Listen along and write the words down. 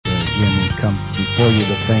again come before you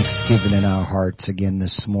with thanksgiving in our hearts again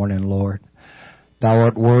this morning, Lord. Thou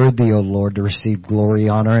art worthy, O Lord, to receive glory,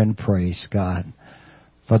 honor, and praise, God.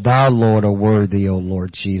 For Thou, Lord, are worthy, O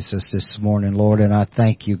Lord Jesus, this morning, Lord, and I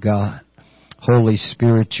thank you, God. Holy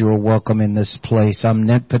Spirit, you are welcome in this place.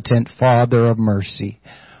 Omnipotent Father of mercy.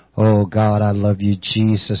 Oh, God, I love you,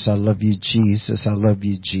 Jesus. I love you, Jesus. I love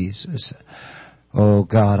you, Jesus. Oh,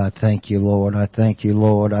 God, I thank you, Lord. I thank you,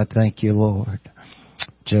 Lord. I thank you, Lord.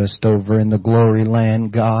 Just over in the glory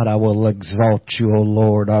land, God, I will exalt you, O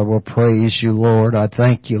Lord. I will praise you, Lord. I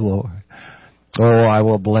thank you, Lord. Oh, I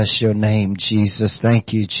will bless your name, Jesus.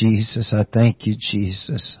 Thank you, Jesus. I thank you,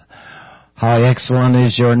 Jesus. How excellent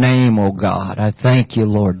is your name, O God. I thank you,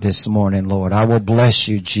 Lord, this morning, Lord. I will bless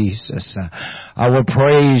you, Jesus. I will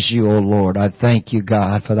praise you, O Lord. I thank you,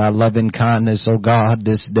 God, for thy loving kindness, O God,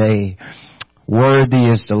 this day. Worthy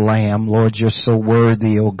is the Lamb. Lord, you're so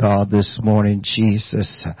worthy, O God, this morning,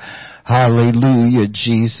 Jesus. Hallelujah,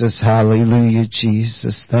 Jesus. Hallelujah,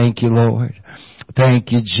 Jesus. Thank you, Lord.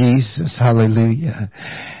 Thank you, Jesus. Hallelujah.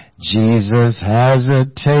 Jesus has a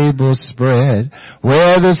table spread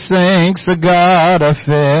where the saints of God are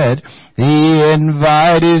fed. He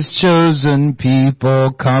invite his chosen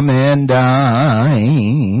people, come and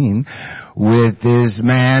dine. With his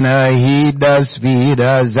manna he does feed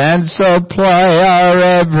us and supply our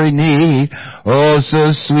every need. Oh,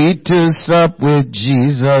 so sweet to sup with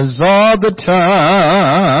Jesus all the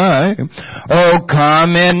time. Oh,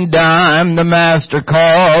 come and dine, the Master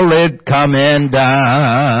call it, come and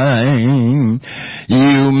dine.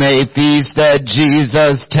 You may feast at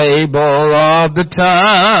Jesus' table all the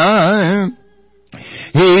time.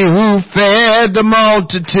 He who fed the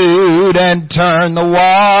multitude and turned the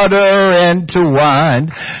water into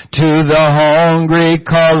wine, to the hungry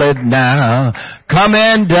call it now, come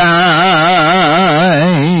and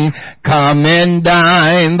dine. Come and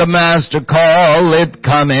dine, the Master call it,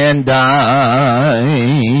 come and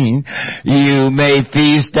dine. You may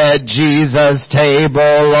feast at Jesus'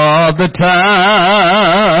 table all the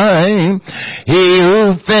time. He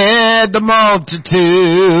who fed the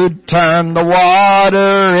multitude turned the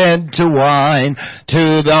water into wine,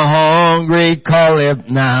 to the hungry call it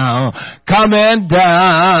now, come and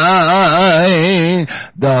dine.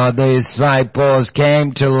 The disciples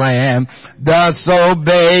came to land, thus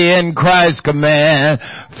obeying Christ's command,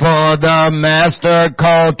 for the Master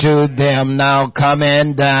called to them, now come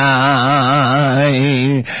and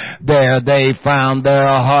dine. There they found their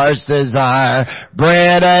heart's desire,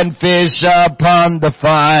 bread and fish upon the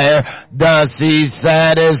fire, thus he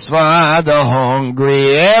satisfied the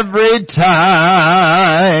hungry every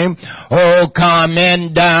time. Oh, come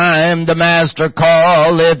and dine, the Master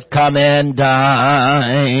call it, come and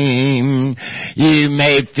dine. You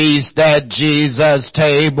may feast at Jesus'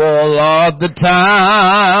 table all the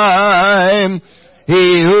time.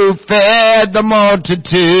 He who fed the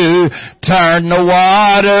multitude turned the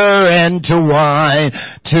water into wine,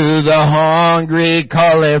 to the hungry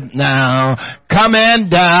call it now, come and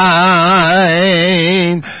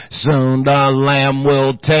dine. Soon the Lamb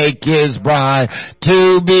will take his bride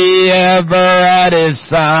to be ever at his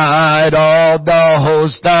side. All the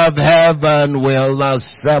host of heaven will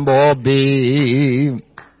assemble be.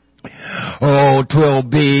 Oh, 'twill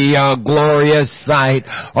be a glorious sight,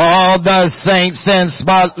 all the saints in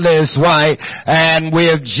spotless white, and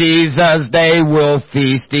with Jesus they will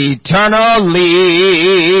feast eternally.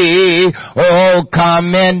 Oh,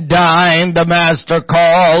 come and dine, the Master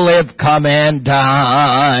calleth, come and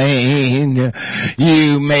dine.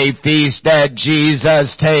 You may feast at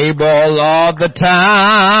Jesus' table all the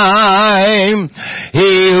time.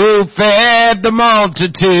 He who fed the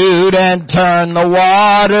multitude and turned the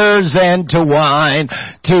waters into wine,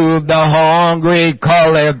 to the hungry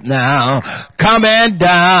call it now, come and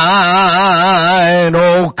dine.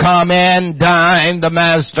 Oh, come and dine, the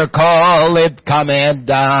Master call it, come and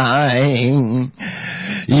dine.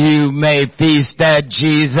 You may feast at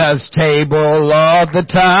Jesus' table all the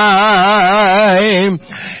time.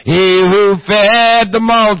 He who fed the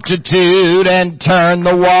multitude and turned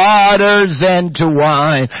the waters into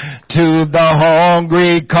wine, to the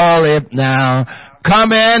hungry call it now,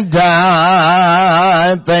 come and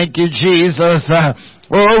dine. Thank you, Jesus.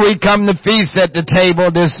 Oh, we come to feast at the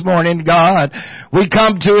table this morning, God. We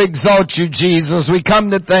come to exalt you, Jesus. We come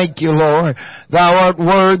to thank you, Lord. Thou art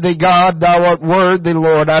worthy, God. Thou art worthy,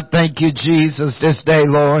 Lord. I thank you, Jesus, this day,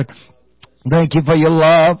 Lord. Thank you for your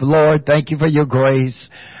love, Lord. Thank you for your grace.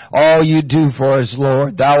 All you do for us,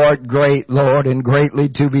 Lord. Thou art great, Lord, and greatly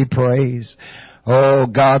to be praised. Oh,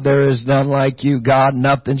 God, there is none like you, God.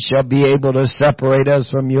 Nothing shall be able to separate us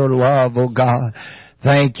from your love, oh God.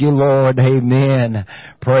 Thank you, Lord. Amen.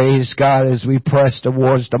 Praise God as we press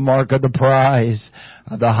towards the mark of the prize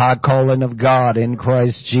of the high calling of God in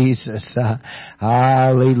Christ Jesus.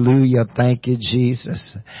 Hallelujah. Thank you,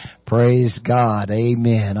 Jesus. Praise God.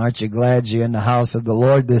 Amen. Aren't you glad you're in the house of the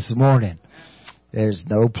Lord this morning? There's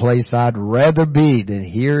no place I'd rather be than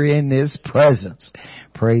here in this presence.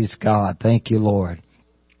 Praise God. Thank you, Lord.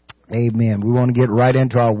 Amen. We want to get right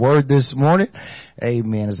into our word this morning.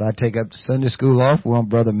 Amen. As I take up the Sunday school off, we want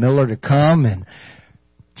Brother Miller to come and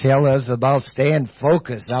tell us about staying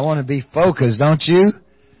focused. I want to be focused, don't you?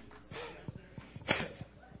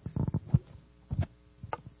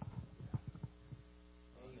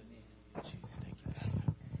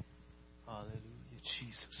 Hallelujah,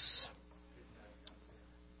 Jesus.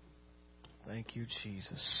 Thank you,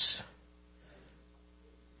 Jesus.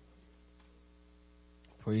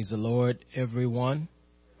 Praise the Lord, everyone.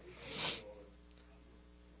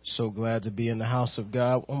 So glad to be in the house of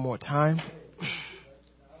God one more time.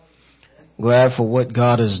 Glad for what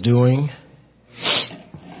God is doing.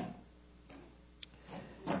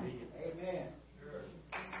 Amen.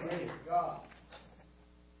 Praise God.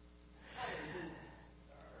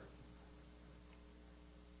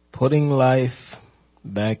 Putting life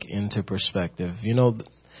back into perspective. You know,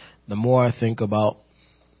 the more I think about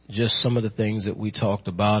just some of the things that we talked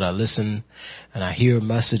about, I listen and I hear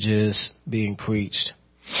messages being preached,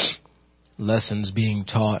 lessons being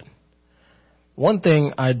taught. One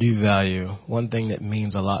thing I do value, one thing that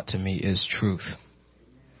means a lot to me is truth.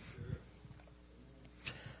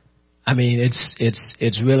 I mean,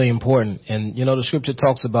 it's really important. And, you know, the scripture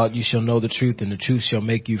talks about you shall know the truth and the truth shall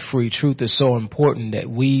make you free. Truth is so important that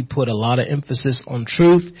we put a lot of emphasis on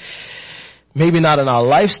truth. Maybe not in our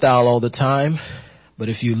lifestyle all the time, but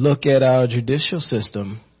if you look at our judicial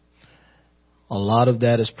system, a lot of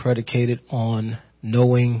that is predicated on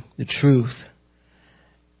knowing the truth.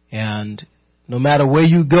 And no matter where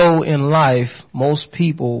you go in life, most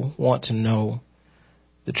people want to know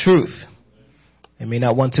the truth. They may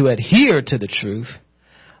not want to adhere to the truth,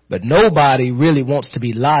 but nobody really wants to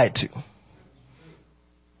be lied to.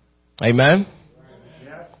 Amen?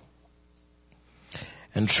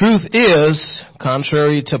 And truth is,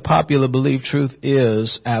 contrary to popular belief, truth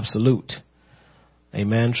is absolute.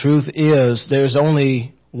 Amen. Truth is, there's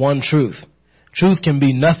only one truth. Truth can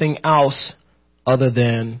be nothing else other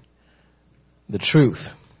than the truth.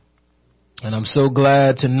 And I'm so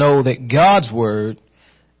glad to know that God's word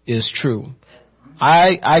is true.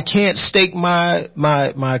 I can't stake my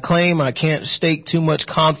claim. I can't stake too much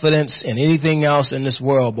confidence in anything else in this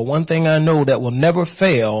world. But one thing I know that will never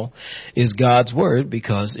fail is God's word,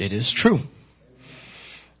 because it is true.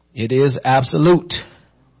 It is absolute.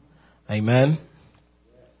 Amen.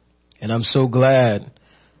 And I'm so glad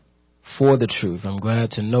for the truth. I'm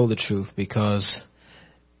glad to know the truth because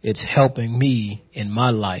it's helping me in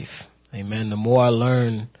my life. Amen. The more I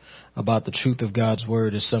learn about the truth of God's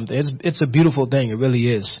word is something, it's a beautiful thing. It really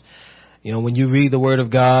is. You know, when you read the word of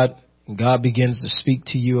God, and God begins to speak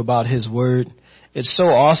to you about his word, it's so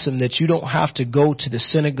awesome that you don't have to go to the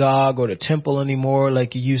synagogue or the temple anymore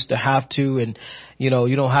like you used to have to. And, you know,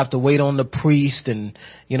 you don't have to wait on the priest and,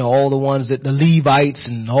 you know, all the ones that the Levites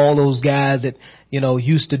and all those guys that, you know,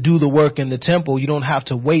 used to do the work in the temple. You don't have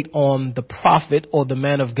to wait on the prophet or the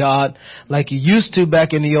man of God like you used to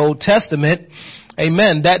back in the Old Testament.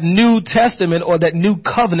 Amen. That New Testament or that new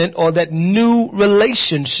covenant or that new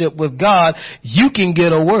relationship with God, you can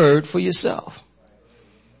get a word for yourself.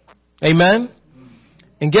 Amen.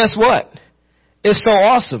 And guess what? It's so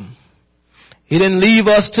awesome. He didn't leave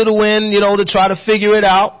us to the wind, you know, to try to figure it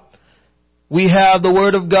out. We have the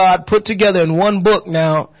word of God put together in one book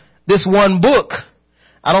now. This one book,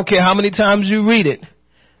 I don't care how many times you read it.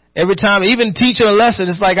 Every time, even teaching a lesson,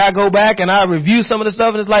 it's like I go back and I review some of the stuff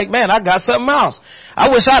and it's like, man, I got something else. I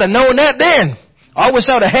wish I'd have known that then. I wish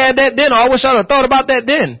I'd have had that then. Or I wish I'd have thought about that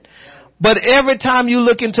then. But every time you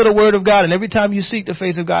look into the word of God and every time you seek the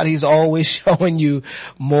face of God, he's always showing you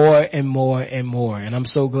more and more and more. And I'm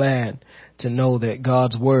so glad to know that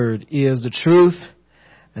God's word is the truth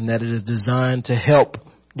and that it is designed to help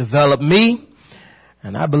develop me.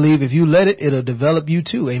 And I believe if you let it, it'll develop you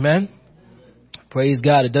too. Amen. Praise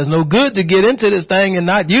God. It does no good to get into this thing and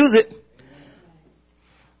not use it.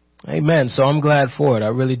 Amen. So I'm glad for it. I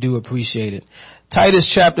really do appreciate it.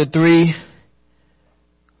 Titus chapter 3,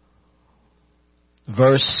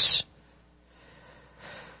 verse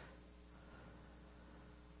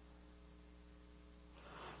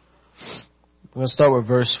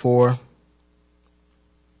 4.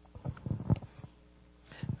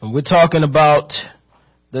 And we're talking about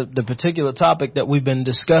the particular topic that we've been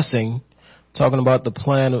discussing talking about the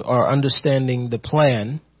plan or understanding the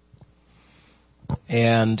plan.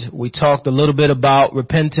 And we talked a little bit about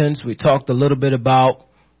repentance. We talked a little bit about,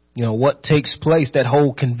 what takes place, that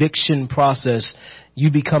whole conviction process,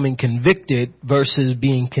 you becoming convicted versus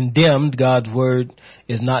being condemned. God's word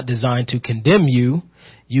is not designed to condemn you.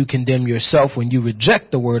 You condemn yourself when you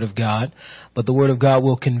reject the word of God, but the word of God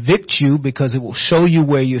will convict you because it will show you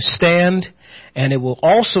where you stand, and it will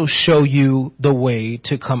also show you the way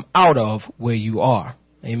to come out of where you are.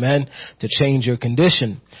 Amen. To change your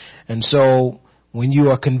condition. And so when you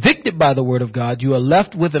are convicted by the word of God, you are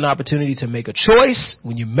left with an opportunity to make a choice.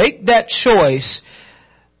 When you make that choice,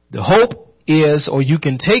 the hope is, or you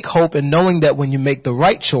can take hope in knowing that when you make the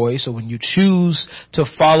right choice, or when you choose to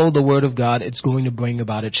follow the word of God, it's going to bring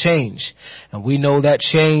about a change. And we know that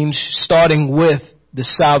change, starting with the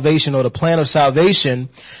salvation or the plan of salvation,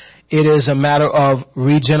 it is a matter of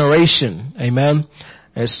regeneration. Amen.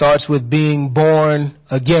 It starts with being born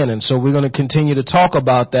again. And so we're going to continue to talk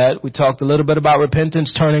about that. We talked a little bit about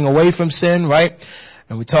repentance, turning away from sin, right?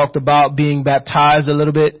 And we talked about being baptized a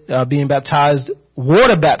little bit, being baptized,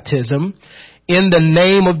 water baptism in the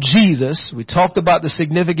name of Jesus. We talked about the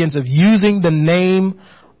significance of using the name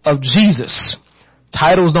of Jesus.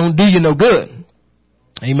 Titles don't do you no good.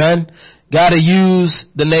 Amen. Got to use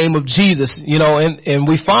the name of Jesus, and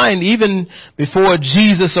we find even before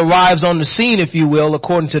Jesus arrives on the scene, if you will,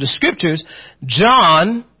 according to the scriptures,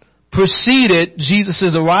 John preceded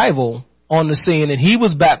Jesus' arrival on the scene, and he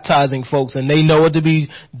was baptizing folks, and they know it to be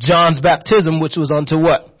John's baptism, which was unto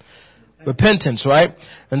what? Repentance, right?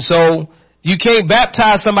 And so you can't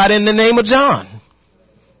baptize somebody in the name of John.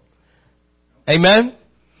 Amen.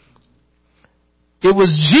 It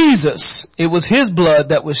was Jesus. It was his blood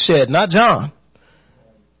that was shed, not John.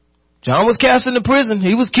 John was cast into prison.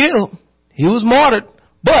 He was killed. He was martyred.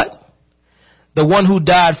 But the one who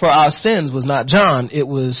died for our sins was not John. It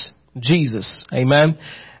was Jesus. Amen.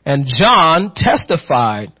 And John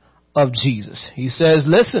testified of Jesus. He says,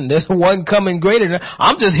 listen, there's one coming greater than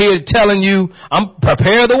I'm just here telling you,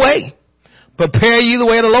 prepare the way. Prepare you the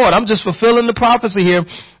way of the Lord. I'm just fulfilling the prophecy here.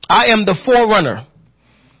 I am the forerunner.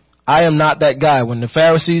 I am not that guy. When the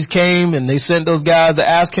Pharisees came and they sent those guys to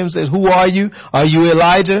ask him, said, who are you? Are you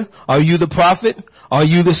Elijah? Are you the prophet? Are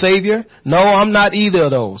you the Savior? No, I'm not either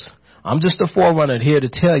of those. I'm just a forerunner here to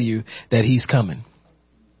tell you that he's coming.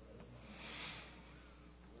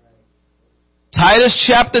 Titus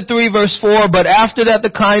chapter 3 verse 4, but after that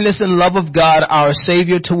the kindness and love of God, our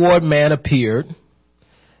Savior toward man appeared.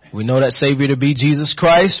 We know that Savior to be Jesus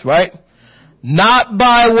Christ, right? Not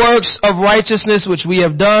by works of righteousness which we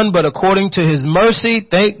have done, but according to his mercy.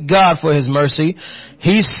 Thank God for his mercy.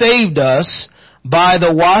 He saved us by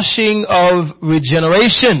the washing of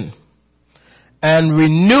regeneration and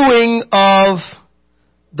renewing of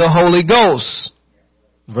the Holy Ghost.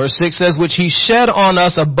 Verse 6 says, which he shed on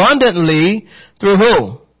us abundantly through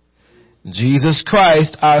who? Jesus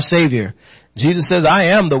Christ, our Savior. Jesus says,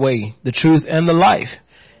 I am the way, the truth, and the life.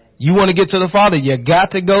 You want to get to the Father, you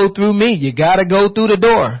got to go through me. You got to go through the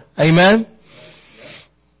door. Amen.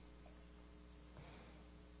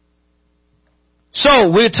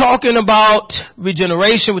 So we're talking about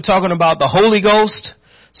regeneration. We're talking about the Holy Ghost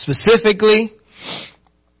specifically.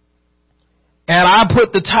 And I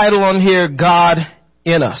put the title on here, God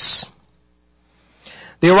in us.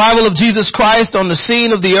 The arrival of Jesus Christ on the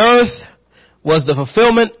scene of the earth was the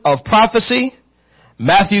fulfillment of prophecy.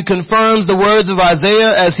 Matthew confirms the words of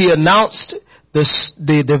Isaiah as he announced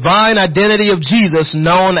the divine identity of Jesus,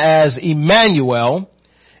 known as Emmanuel,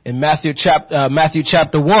 in Matthew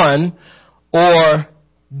chapter 1, or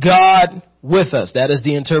God with us. That is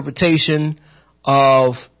the interpretation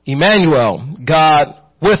of Emmanuel, God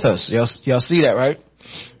with us. Y'all see that, right?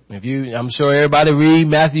 I'm sure everybody read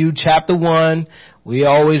Matthew chapter 1. We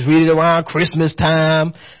always read it around Christmas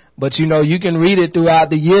time, but you can read it throughout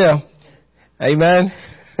the year. Amen.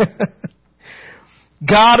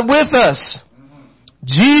 God with us.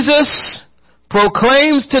 Jesus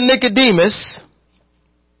proclaims to Nicodemus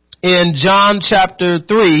in John chapter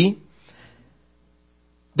 3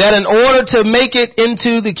 that in order to make it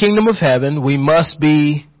into the kingdom of heaven, we must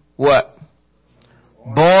be what?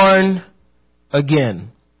 Born again.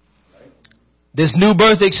 This new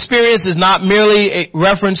birth experience is not merely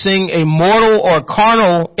referencing a mortal or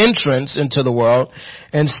carnal entrance into the world.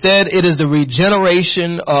 Instead, it is the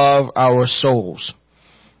regeneration of our souls.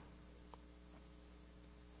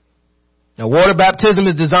 Now, water baptism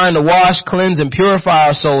is designed to wash, cleanse, and purify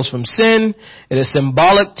our souls from sin. It is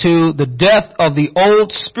symbolic to the death of the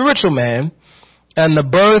old spiritual man and the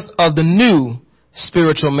birth of the new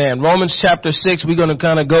spiritual man. Romans chapter 6, we're going to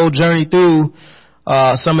kind of journey through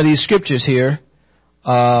some of these scriptures here.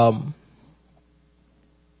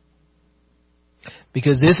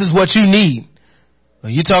 Because this is what you need.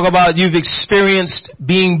 When you talk about you've experienced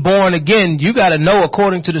being born again, you got to know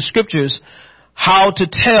according to the scriptures how to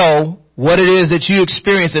tell what it is that you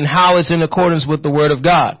experience and how it's in accordance with the Word of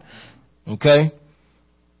God. Okay?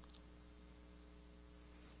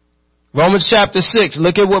 Romans chapter 6,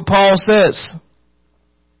 look at what Paul says.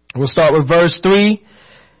 We'll start with verse 3.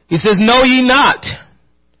 He says, "Know ye not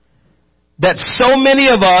that so many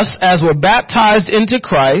of us as were baptized into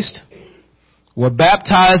Christ were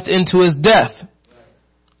baptized into his death?"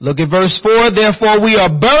 Look at verse 4. "Therefore we are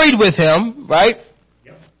buried with him," right?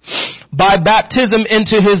 "By baptism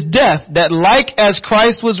into his death, that like as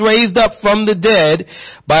Christ was raised up from the dead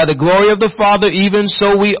by the glory of the Father, even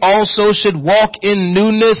so we also should walk in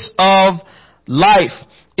newness of life.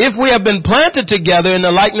 If we have been planted together in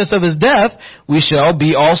the likeness of his death, we shall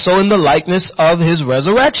be also in the likeness of his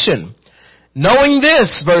resurrection. Knowing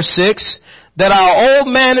this," verse 6, "that our old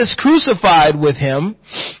man is crucified with him,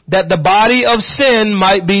 that the body of sin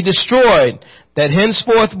might be destroyed, that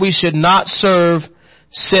henceforth we should not serve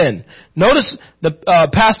sin." Notice the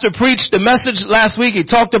pastor preached the message last week. He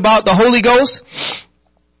talked about the Holy Ghost.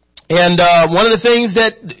 And one of the things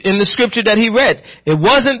that in the scripture that he read, it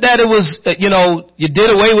wasn't that it was, you did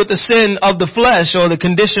away with the sin of the flesh or the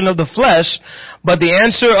condition of the flesh, but the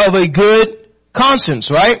answer of a good conscience,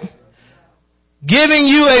 right? Giving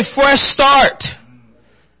you a fresh start.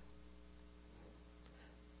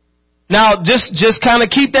 Now, just kind of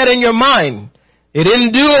keep that in your mind. It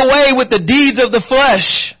didn't do away with the deeds of the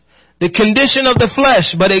flesh, the condition of the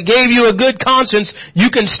flesh, but it gave you a good conscience. You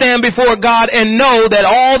can stand before God and know that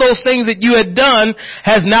all those things that you had done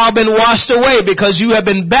has now been washed away because you have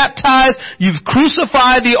been baptized. You've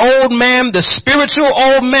crucified the old man, the spiritual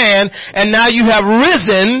old man, and now you have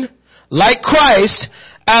risen like Christ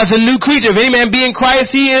as a new creature. If any man be in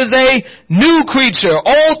Christ, he is a new creature.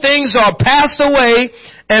 All things are passed away,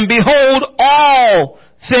 and behold, all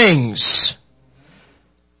things.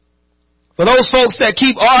 For those folks that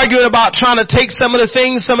keep arguing about trying to take some of the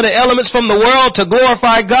things, some of the elements from the world to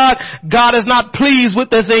glorify God, God is not pleased with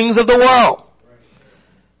the things of the world.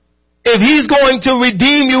 If he's going to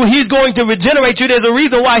redeem you, he's going to regenerate you. There's a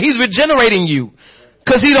reason why he's regenerating you.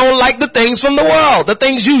 Because he don't like the things from the world, the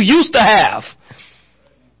things you used to have.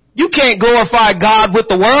 You can't glorify God with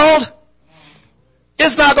the world.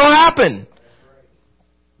 It's not going to happen.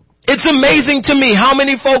 It's amazing to me how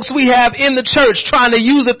many folks we have in the church trying to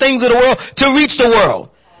use the things of the world to reach the world.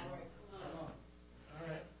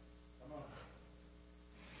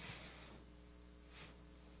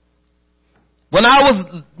 When I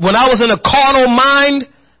was in a carnal mind,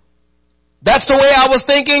 that's the way I was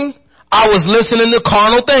thinking. I was listening to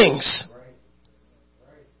carnal things.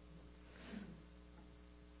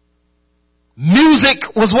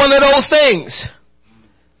 Music was one of those things.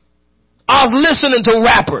 I was listening to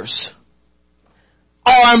rappers,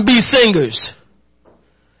 R&B singers.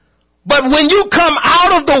 But when you come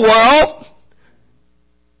out of the world,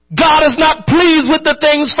 God is not pleased with the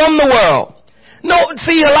things from the world. No,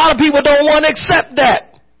 see, a lot of people don't want to accept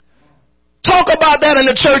that. Talk about that in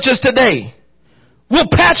the churches today. We'll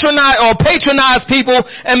patronize people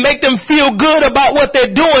and make them feel good about what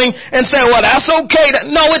they're doing and say, well, that's okay.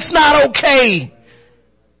 No, it's not okay.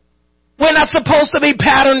 We're not supposed to be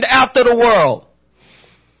patterned after the world.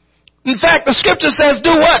 In fact, the scripture says,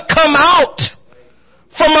 do what? Come out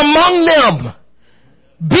from among them.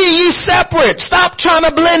 Be ye separate. Stop trying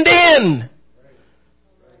to blend in.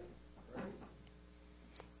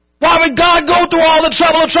 Why would God go through all the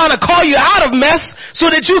trouble of trying to call you out of mess so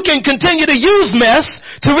that you can continue to use mess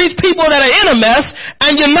to reach people that are in a mess,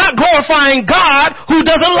 and you're not glorifying God who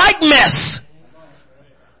doesn't like mess?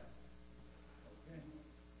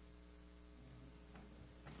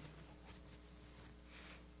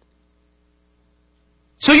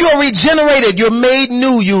 So you are regenerated, you're made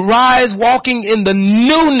new, you rise walking in the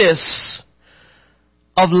newness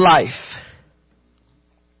of life.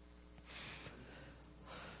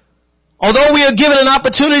 Although we are given an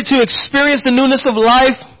opportunity to experience the newness of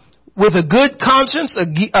life with a good conscience, a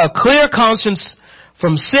clear conscience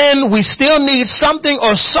from sin, we still need something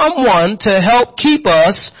or someone to help keep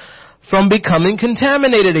us from becoming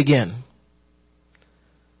contaminated again.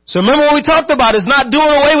 So remember what we talked about is not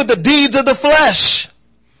doing away with the deeds of the flesh.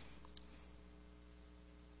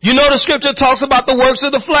 You know the scripture talks about the works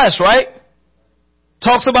of the flesh, right?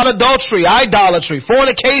 Talks about adultery, idolatry,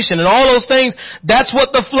 fornication, and all those things. That's what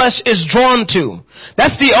the flesh is drawn to.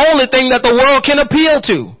 That's the only thing that the world can appeal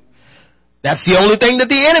to. That's the only thing that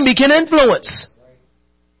the enemy can influence.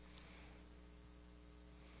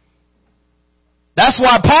 That's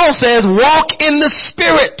why Paul says, walk in the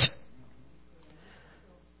Spirit.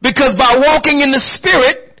 Because by walking in the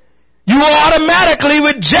Spirit, you automatically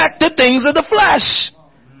reject the things of the flesh.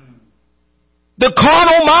 The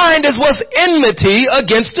carnal mind is what's enmity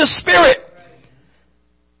against the Spirit.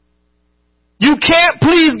 You can't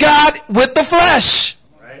please God with the flesh.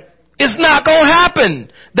 It's not going to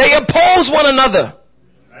happen. They oppose one another.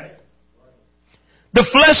 The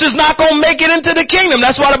flesh is not going to make it into the kingdom.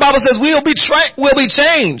 That's why the Bible says we'll be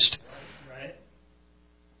changed. Right.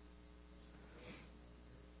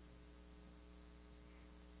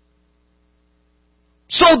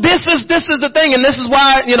 So this is the thing, and this is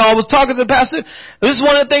why, I was talking to the pastor. This is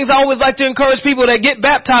one of the things I always like to encourage people that get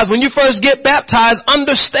baptized. When you first get baptized,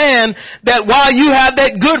 understand that while you have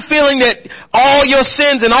that good feeling that all your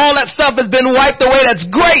sins and all that stuff has been wiped away, that's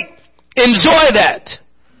great. Enjoy that.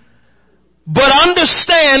 But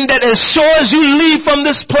understand that as sure as you leave from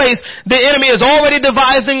this place, the enemy is already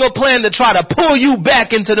devising a plan to try to pull you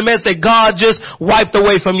back into the mess that God just wiped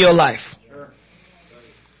away from your life. Sure.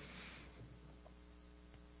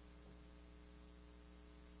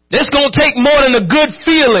 It's going to take more than a good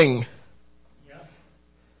feeling,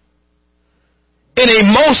 an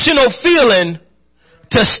emotional feeling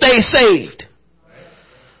to stay saved.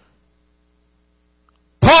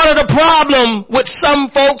 Part of the problem with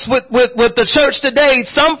some folks, with the church today,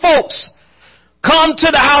 some folks come to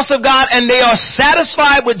the house of God and they are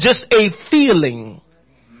satisfied with just a feeling.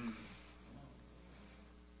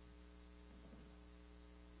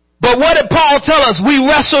 But what did Paul tell us? We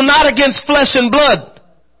wrestle not against flesh and blood.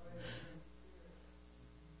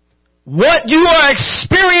 What you are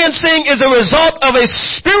experiencing is a result of a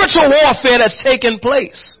spiritual warfare that's taken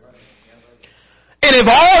place. And if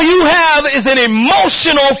all you have is an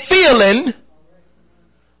emotional feeling,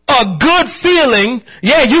 a good feeling,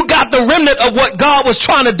 you got the remnant of what God was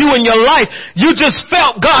trying to do in your life. You just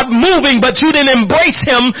felt God moving, but you didn't embrace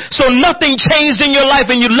Him, so nothing changed in your life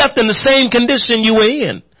and you left in the same condition you were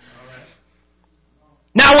in.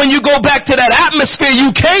 Now when you go back to that atmosphere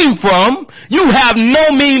you came from, you have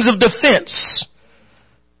no means of defense.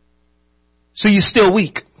 So you're still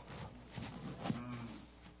weak.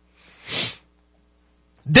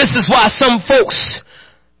 This is why some folks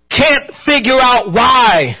can't figure out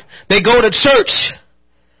why they go to church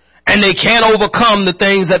and they can't overcome the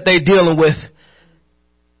things that they're dealing with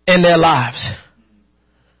in their lives.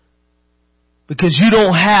 Because you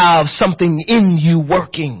don't have something in you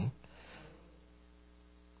working.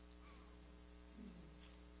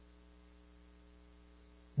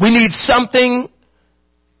 We need something,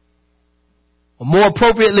 or more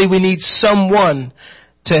appropriately, we need someone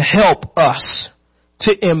to help us,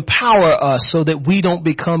 to empower us so that we don't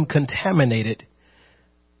become contaminated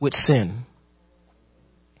with sin.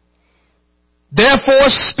 Therefore,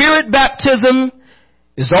 Spirit baptism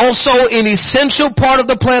is also an essential part of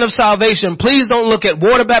the plan of salvation. Please don't look at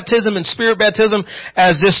water baptism and Spirit baptism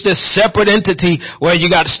as this separate entity where you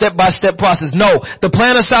got step-by-step process. No, the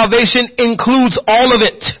plan of salvation includes all of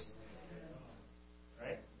it.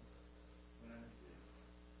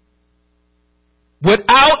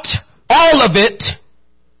 Without all of it,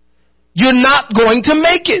 you're not going to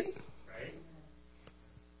make it.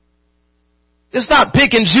 It's not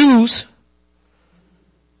pick and choose.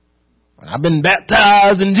 I've been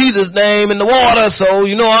baptized in Jesus' name in the water, so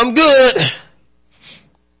I'm good.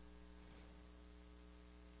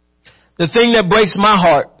 The thing that breaks my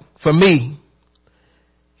heart, for me,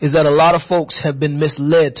 is that a lot of folks have been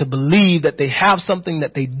misled to believe that they have something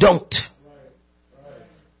that they don't.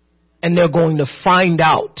 And they're going to find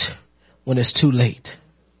out when it's too late.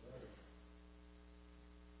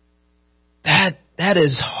 That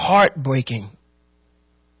is heartbreaking.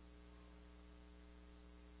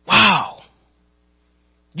 Wow.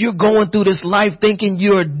 You're going through this life thinking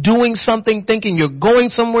you're doing something, thinking you're going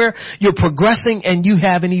somewhere, you're progressing, and you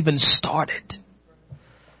haven't even started.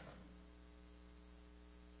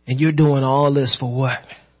 And you're doing all this for what?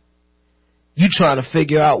 You trying to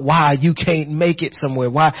figure out why you can't make it somewhere,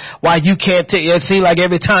 why you can't take it. It seems like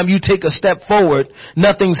every time you take a step forward,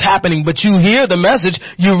 nothing's happening, but you hear the message,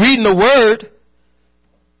 you're reading the word.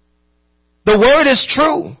 The word is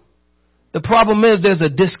true. The problem is there's a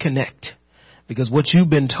disconnect because what you've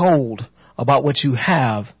been told about what you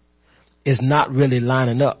have is not really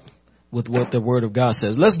lining up with what the word of God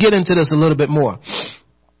says. Let's get into this a little bit more.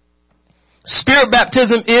 Spirit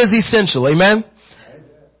baptism is essential. Amen.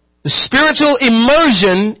 The spiritual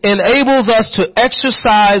immersion enables us to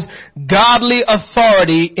exercise godly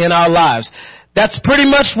authority in our lives. That's pretty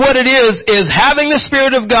much what it is having the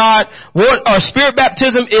Spirit of God. Our Spirit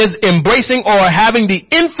baptism is embracing or having the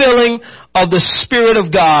infilling of the Spirit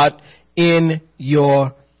of God in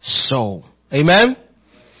your soul. Amen?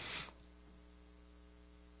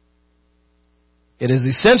 It is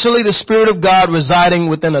essentially the Spirit of God residing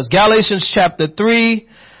within us. Galatians chapter 3,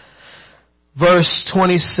 verse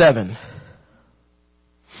 27.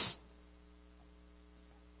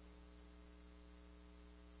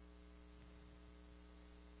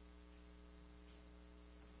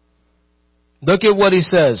 Look at what he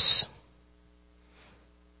says.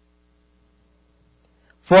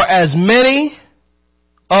 For as many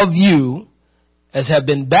of you as have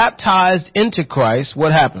been baptized into Christ,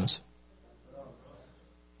 what happens?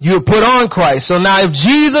 You have put on Christ. So now if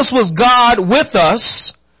Jesus was God with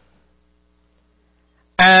us,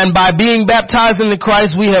 and by being baptized into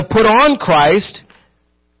Christ we have put on Christ,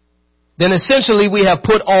 then essentially we have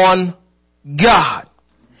put on God.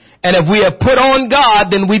 And if we have put on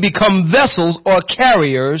God, then we become vessels or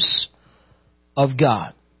carriers of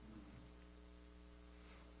God.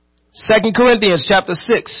 2 Corinthians chapter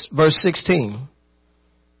 6, verse 16.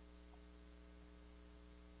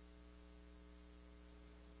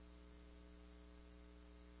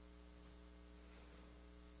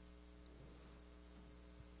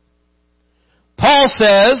 Paul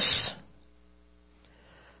says,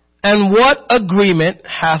 and what agreement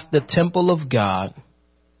hath the temple of God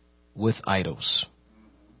with idols?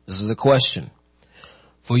 This is a question.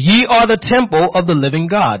 For ye are the temple of the living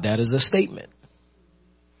God. That is a statement.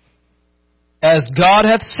 As God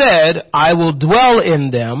hath said, I will dwell in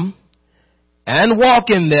them and walk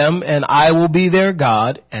in them, and I will be their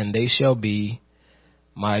God, and they shall be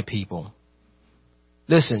my people.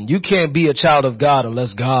 Listen, you can't be a child of God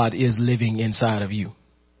unless God is living inside of you.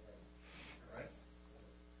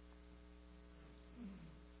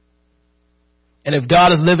 And if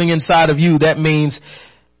God is living inside of you, that means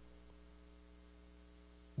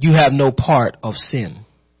you have no part of sin.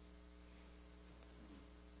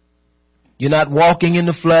 You're not walking in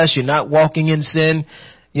the flesh. You're not walking in sin.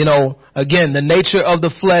 You know, again, the nature of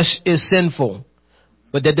the flesh is sinful,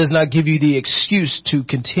 but that does not give you the excuse to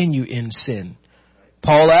continue in sin.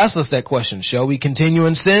 Paul asked us that question. Shall we continue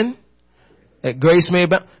in sin? That grace may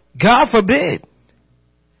abound? God forbid.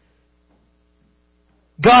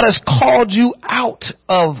 God has called you out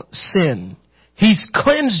of sin. He's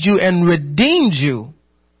cleansed you and redeemed you.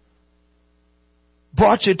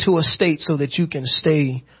 Brought you to a state so that you can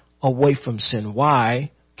stay away from sin.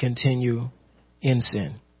 Why continue in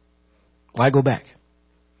sin? Why go back?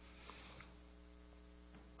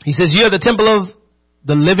 He says, you are the temple of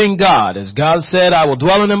the living God. As God said, I will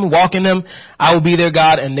dwell in them, walk in them. I will be their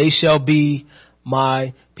God, and they shall be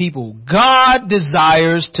my people. God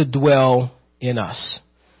desires to dwell in us.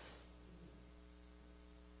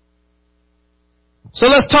 So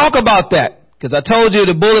let's talk about that. Because I told you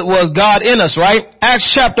the bullet was God in us, right? Acts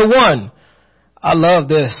chapter 1. I love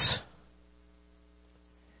this.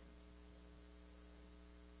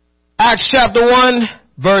 Acts chapter 1,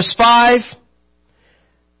 verse 5.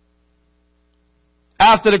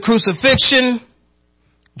 After the crucifixion,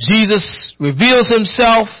 Jesus reveals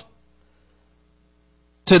himself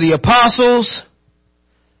to the apostles.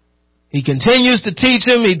 He continues to teach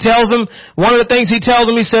them. He tells them, one of the things he tells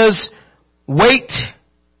them, he says, wait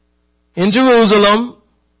in Jerusalem,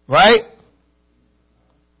 right?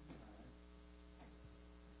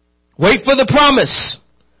 Wait for the promise.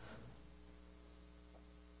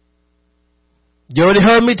 You already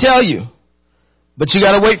heard me tell you. But you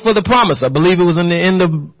got to wait for the promise. I believe it was in the end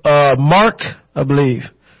of Mark, I believe.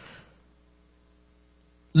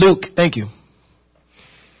 Luke, thank you.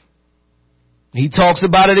 He talks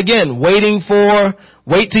about it again. Wait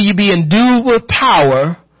till you be endued with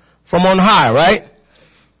power from on high, right?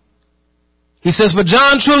 He says, for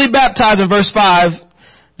John truly baptized in verse 5.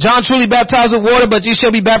 John truly baptized with water, but ye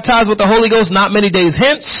shall be baptized with the Holy Ghost not many days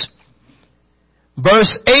hence.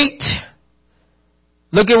 Verse 8.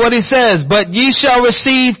 Look at what he says. But ye shall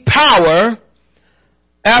receive power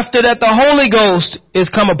after that the Holy Ghost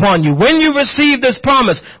is come upon you. When you receive this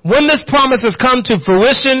promise, when this promise has come to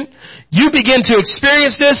fruition, you begin to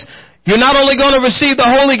experience this. You're not only going to receive the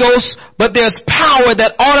Holy Ghost, but there's power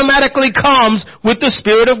that automatically comes with the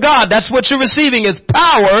Spirit of God. That's what you're receiving, is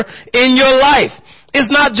power in your life. It's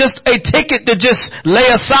not just a ticket to just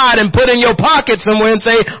lay aside and put in your pocket somewhere and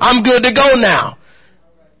say, I'm good to go now.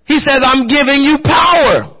 He says, I'm giving you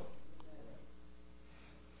power.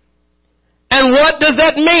 And what does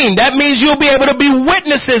that mean? That means you'll be able to be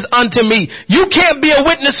witnesses unto me. You can't be a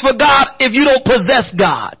witness for God if you don't possess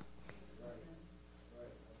God.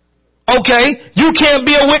 Okay? You can't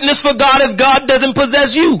be a witness for God if God doesn't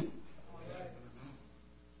possess you.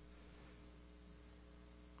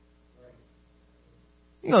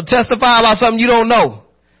 You're going to testify about something you don't know.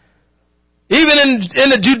 Even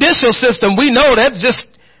in the judicial system, we know that's just,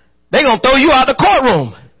 they're going to throw you out the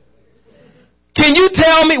courtroom. Can you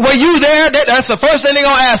tell me, were you there? That's the first thing they're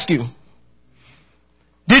going to ask you.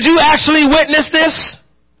 Did you actually witness this?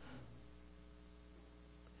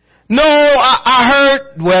 No, I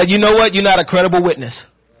heard. Well, you know what? You're not a credible witness.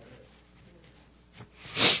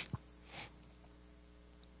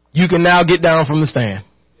 You can now get down from the stand.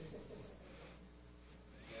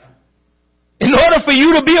 In order for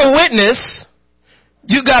you to be a witness,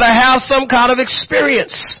 you got to have some kind of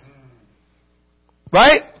experience.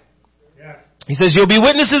 Right? He says, you'll be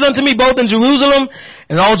witnesses unto me both in Jerusalem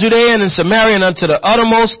and all Judea and in Samaria and unto the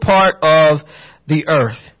uttermost part of the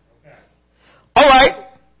earth. All right.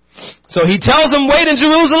 So he tells them, wait in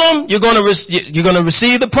Jerusalem. You're going to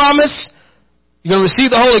receive the promise. You're going to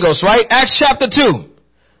receive the Holy Ghost, right? Acts chapter 2.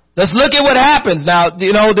 Let's look at what happens. Now,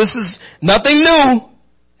 this is nothing new.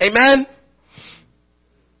 Amen.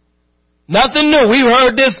 Nothing new. We've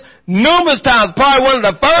heard this numerous times. Probably one of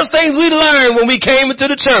the first things we learned when we came into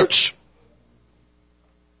the church.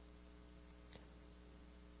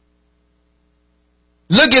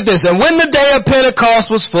 Look at this. And when the day of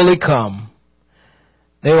Pentecost was fully come,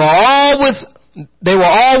 they were all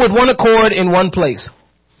with one accord in one place.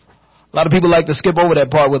 A lot of people like to skip over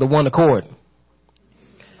that part with the one accord.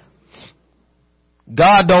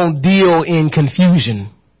 God don't deal in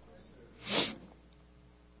confusion.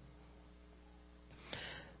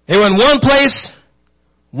 They were in one place,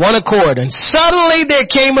 one accord. And suddenly there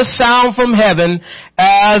came a sound from heaven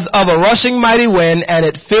as of a rushing mighty wind, and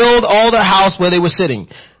it filled all the house where they were sitting.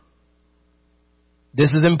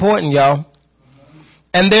 This is important, y'all.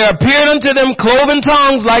 And there appeared unto them cloven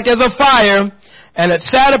tongues like as of fire, and it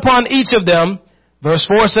sat upon each of them. Verse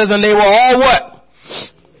 4 says, and they were all what?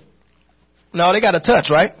 No, they got a touch,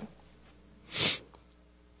 right?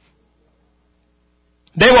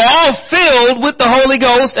 They were all filled with the Holy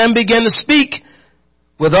Ghost and began to speak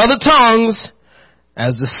with other tongues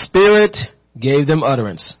as the Spirit gave them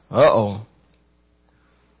utterance. Uh-oh.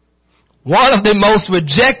 One of the most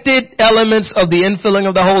rejected elements of the infilling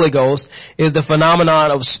of the Holy Ghost is the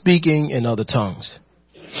phenomenon of speaking in other tongues.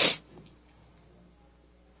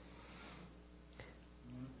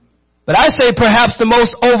 But I say perhaps the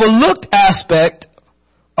most overlooked aspect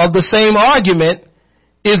of the same argument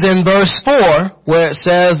is in verse 4, where it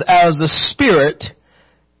says, as the Spirit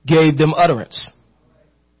gave them utterance.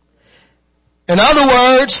 In other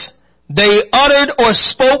words, they uttered or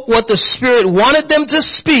spoke what the Spirit wanted them to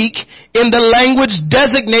speak in the language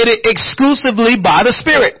designated exclusively by the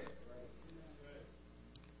Spirit.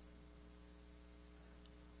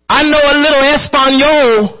 I know a little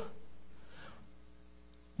Espanol,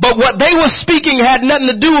 but what they were speaking had nothing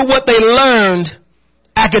to do with what they learned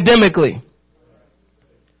academically.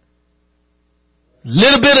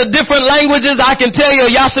 Little bit of different languages. I can tell you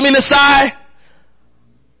Yasamina Sai.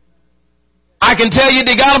 I can tell you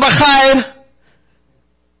Digal Bakhair.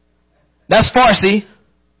 That's Farsi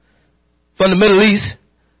from the Middle East.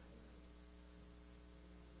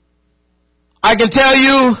 I can tell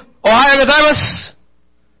you Ohio gozaimasu,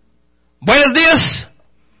 Buenos dias.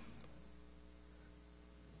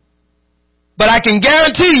 But I can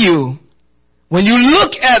guarantee you, when you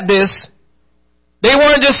look at this, they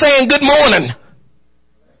weren't just saying good morning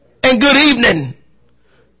and good evening.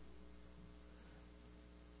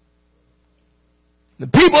 The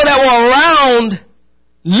people that were around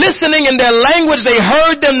listening in their language, they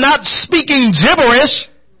heard them not speaking gibberish.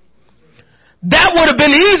 That would have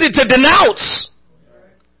been easy to denounce.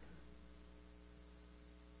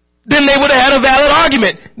 Then they would have had a valid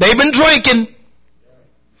argument. They've been drinking.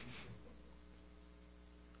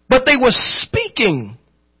 But they were speaking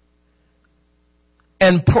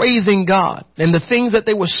and praising God. And the things that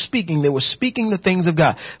they were speaking the things of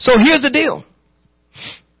God. So here's the deal.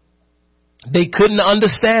 They couldn't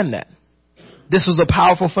understand that. This was a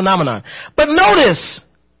powerful phenomenon. But notice,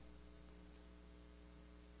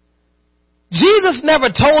 Jesus never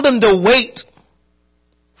told them to wait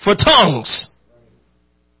for tongues.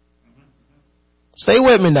 Stay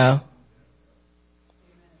with me now.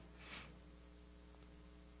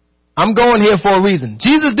 I'm going here for a reason.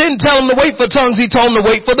 Jesus didn't tell them to wait for tongues. He told them to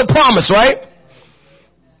wait for the promise, right?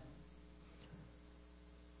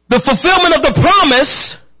 The fulfillment of the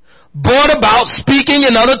promise brought about speaking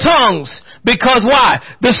in other tongues. Because why?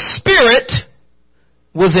 The Spirit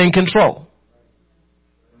was in control.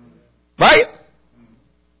 Right?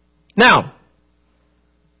 Now,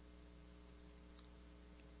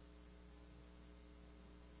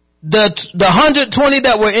 the 120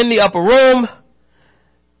 that were in the upper room,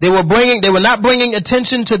 they were not bringing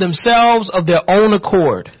attention to themselves of their own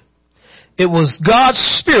accord. It was God's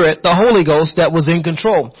Spirit, the Holy Ghost, that was in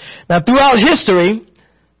control. Now, throughout history,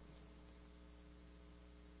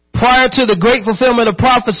 prior to the great fulfillment of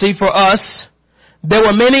prophecy for us, there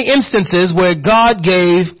were many instances where God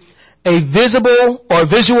gave a visible or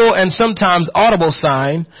visual and sometimes audible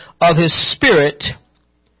sign of His Spirit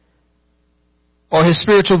or His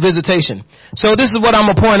spiritual visitation. So this is what I'm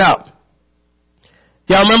going to point out.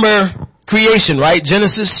 Y'all remember creation, right?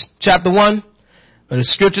 Genesis chapter 1. Where the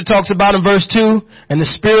scripture talks about in verse 2, and the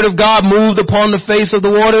Spirit of God moved upon the face of the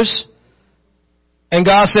waters. And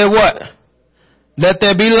God said what? Let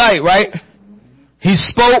there be light, right? He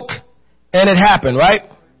spoke and it happened, right?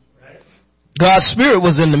 God's Spirit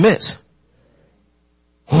was in the midst.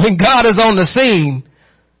 When God is on the scene,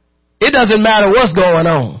 it doesn't matter what's going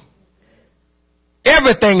on.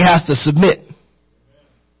 Everything has to submit.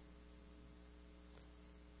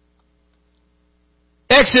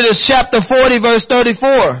 Exodus chapter 40 verse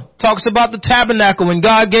 34 talks about the tabernacle when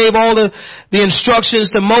God gave all the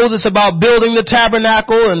instructions to Moses about building the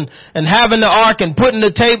tabernacle and having the ark and putting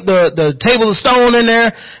the table of stone in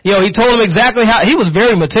there. You know, he told him exactly how he was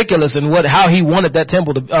very meticulous in how he wanted that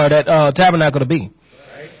temple to, or that tabernacle to be.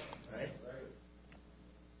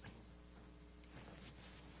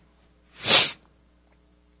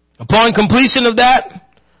 Upon completion of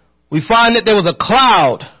that, we find that there was a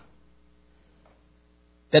cloud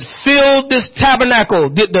that filled this tabernacle.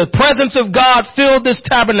 The presence of God filled this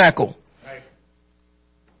tabernacle. Right.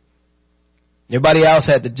 Everybody else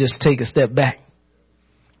had to just take a step back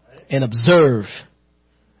and observe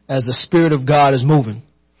as the Spirit of God is moving.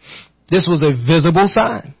 This was a visible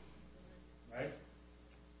sign. Right.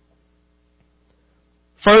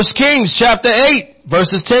 1 Kings chapter 8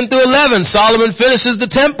 verses 10 through 11. Solomon finishes the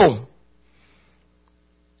temple.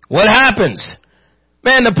 What happens?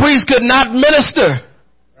 Man, the priest could not minister.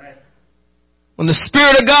 When the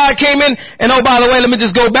Spirit of God came in, and oh, by the way, let me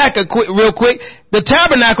just go back real quick. The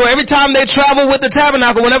tabernacle, every time they traveled with the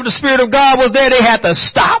tabernacle, whenever the Spirit of God was there, they had to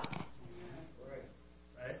stop.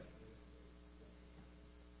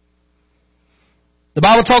 The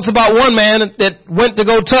Bible talks about one man that went to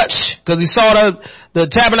go touch, because he saw the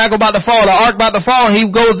tabernacle about to fall, the ark about to fall, and he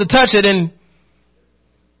goes to touch it, and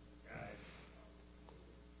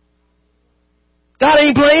God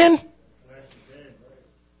ain't playing.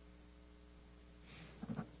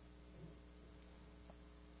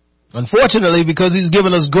 Unfortunately, because He's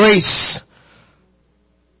given us grace,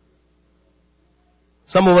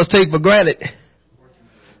 some of us take for granted.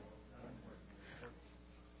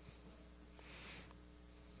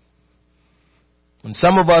 And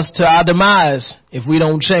some of us to our demise if we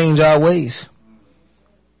don't change our ways.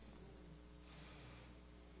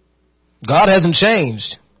 God hasn't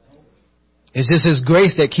changed. It's just His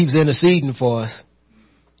grace that keeps interceding for us.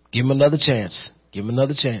 Give Him another chance. Give Him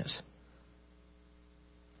another chance.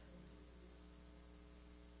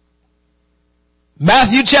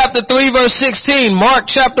 Matthew chapter 3 verse 16, Mark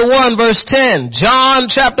chapter 1 verse 10, John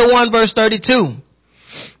chapter 1 verse 32.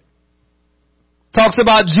 Talks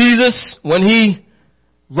about Jesus when He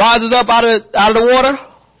rises up out of the water,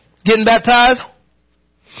 getting baptized.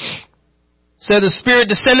 Said the Spirit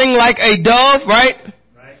descending like a dove, right?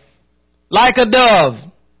 Like a dove.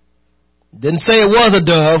 Didn't say it was a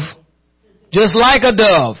dove. Just like a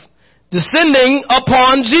dove. Descending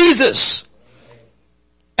upon Jesus.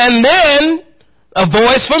 And then a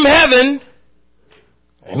voice from heaven,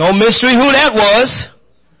 no mystery who that was.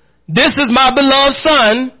 This is my beloved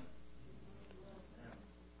Son.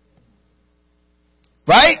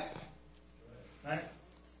 Right?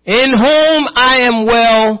 In whom I am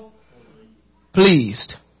well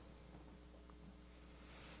pleased.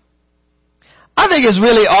 I think it's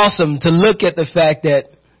really awesome to look at the fact that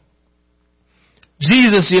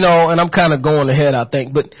Jesus, and I'm kind of going ahead, I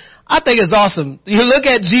think, but I think it's awesome. You look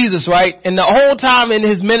at Jesus, right? And the whole time in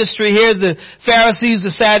His ministry, here's the Pharisees,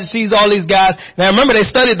 the Sadducees, all these guys. Now remember, they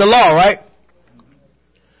studied the law, right?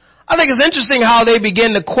 I think it's interesting how they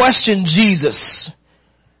begin to question Jesus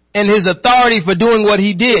and His authority for doing what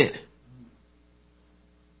He did.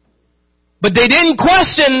 But they didn't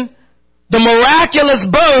question the miraculous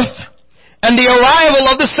birth and the arrival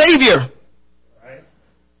of the Savior.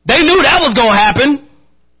 They knew that was going to happen.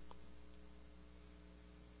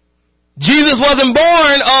 Jesus wasn't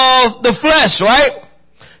born of the flesh, right?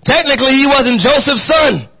 Technically, He wasn't Joseph's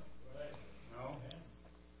son.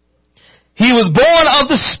 He was born of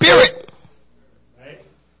the Spirit.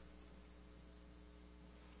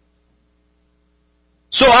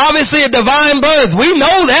 So obviously a divine birth. We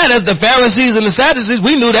know that as the Pharisees and the Sadducees.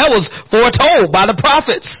 We knew that was foretold by the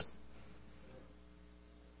prophets.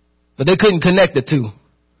 But they couldn't connect the two.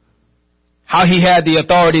 how he had the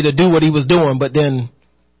authority to do what he was doing, but then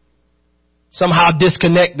somehow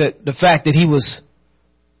disconnect the fact that he was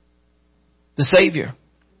the Savior.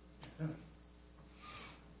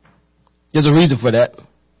 There's a reason for that.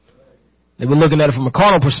 They were looking at it from a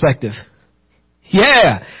carnal perspective.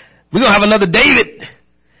 Yeah, we're going to have another David,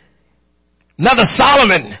 another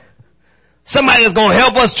Solomon, somebody that's going to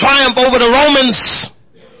help us triumph over the Romans.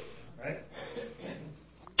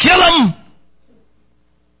 Kill him.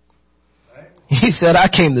 He said, I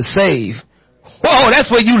came to save. Whoa, that's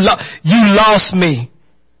where you lost me,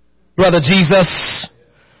 brother Jesus.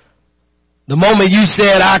 The moment you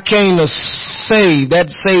said, I came to save, that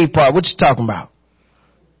save part, what you talking about?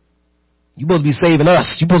 You're supposed to be saving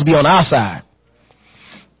us. You're supposed to be on our side.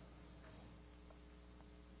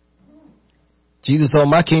 Jesus told,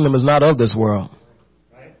 my kingdom is not of this world.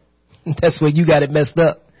 That's where you got it messed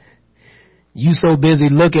up. You so busy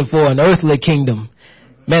looking for an earthly kingdom.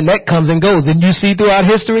 Man, that comes and goes. Didn't you see throughout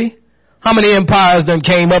history? How many empires then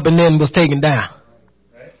came up and then was taken down?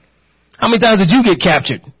 How many times did you get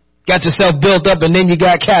captured? Got yourself built up and then you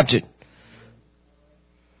got captured.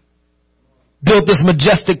 Built this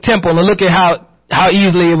majestic temple and look at how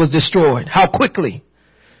easily it was destroyed. How quickly.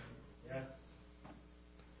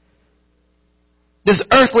 This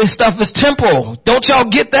earthly stuff is temporal. Don't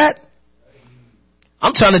y'all get that?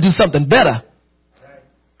 I'm trying to do something better.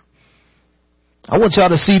 I want y'all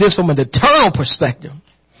to see this from an eternal perspective.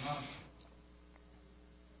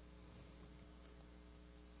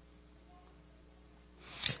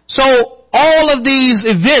 So all of these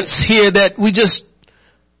events here that we just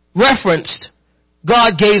referenced,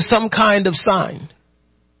 God gave some kind of sign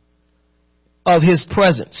of his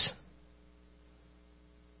presence.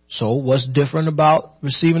 So what's different about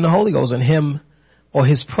receiving the Holy Ghost and him or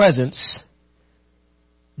his presence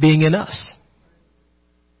being in us?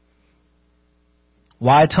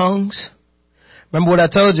 Why tongues? Remember what I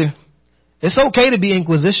told you? It's okay to be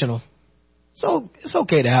inquisitional. So it's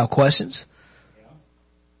okay to have questions.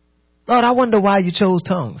 Lord, I wonder why you chose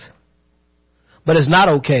tongues. But it's not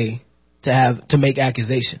okay to make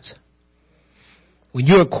accusations. When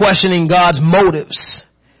you're questioning God's motives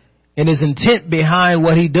and his intent behind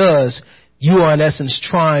what he does, you are in essence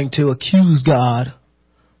trying to accuse God.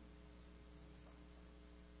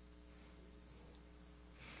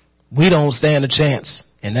 We don't stand a chance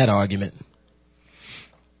in that argument.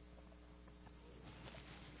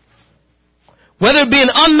 Whether it be an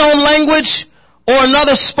unknown language or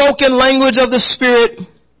another spoken language of the Spirit,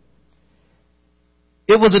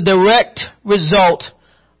 it was a direct result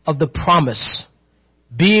of the promise,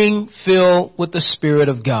 being filled with the Spirit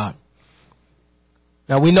of God.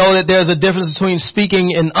 Now we know that there's a difference between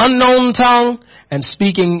speaking in unknown tongue and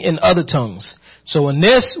speaking in other tongues. So in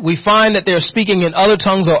this, we find that they're speaking in other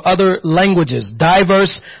tongues or other languages,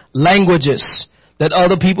 diverse languages that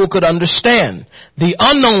other people could understand. The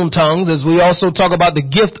unknown tongues, as we also talk about the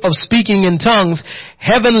gift of speaking in tongues,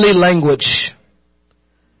 heavenly language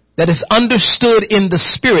that is understood in the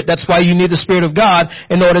Spirit. That's why you need the Spirit of God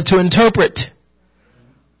in order to interpret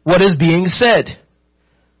what is being said.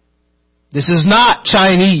 This is not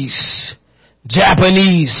Chinese,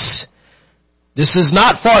 Japanese. This is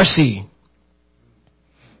not Farsi.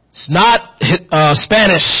 It's not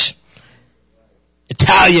Spanish,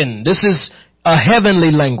 Italian. This is a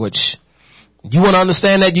heavenly language. You want to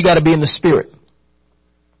understand that? You got to be in the Spirit.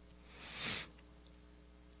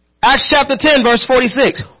 Acts chapter 10, verse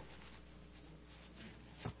 46.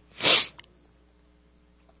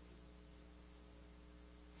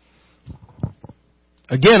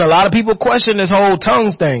 Again, a lot of people question this whole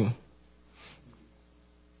tongues thing.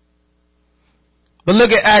 But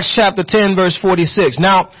look at Acts chapter 10, verse 46.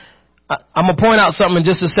 Now, I'm going to point out something in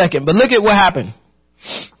just a second, but look at what happened.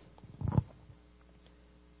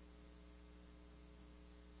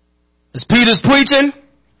 As Peter's preaching,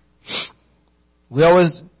 we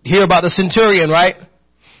always hear about the centurion, right?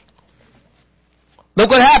 Look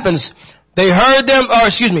what happens. They heard them,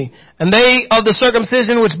 and they of the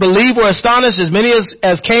circumcision which believed were astonished, as many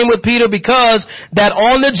as came with Peter, because that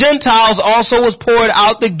on the Gentiles also was poured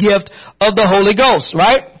out the gift of the Holy Ghost,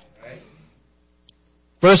 right?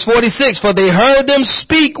 Verse 46, for they heard them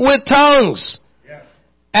speak with tongues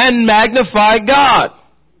and magnify God.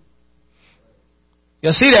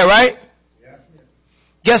 You see that, right?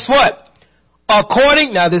 Guess what?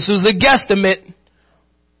 Now this was a guesstimate,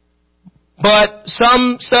 but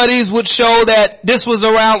some studies would show that this was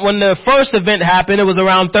around, when the first event happened, it was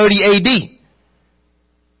around 30 AD.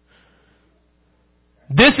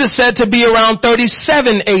 This is said to be around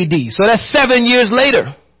 37 AD. So that's 7 years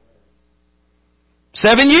later.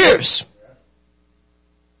 7 years.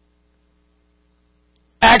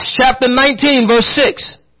 Acts chapter 19, verse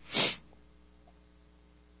 6.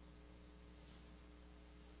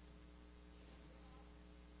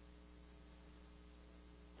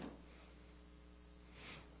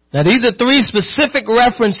 Now these are three specific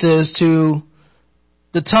references to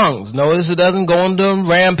the tongues. Notice it doesn't go on the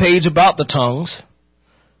rampage about the tongues.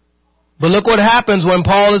 But look what happens when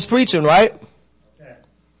Paul is preaching, right? Okay.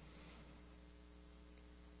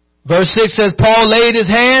 Verse 6 says, Paul laid his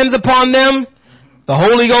hands upon them, the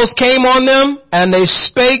Holy Ghost came on them, and they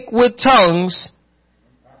spake with tongues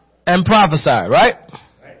and prophesied, right?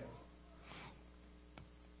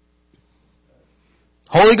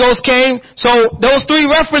 Holy Ghost came. So those three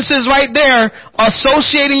references right there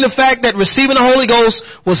associating the fact that receiving the Holy Ghost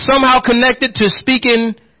was somehow connected to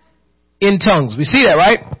speaking in tongues. We see that,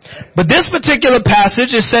 right? But this particular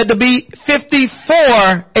passage is said to be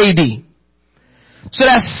 54 AD. So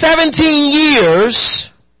that's 17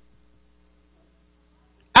 years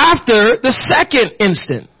after the second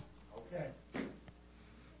instant.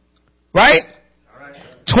 Right?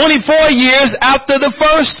 24 years after the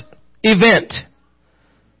first event.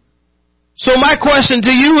 So my question to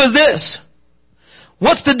you is this.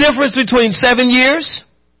 What's the difference between 7 years,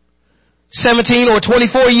 17 or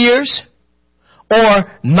 24 years, or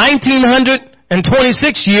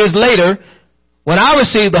 1926 years later when I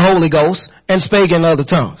received the Holy Ghost and spake in other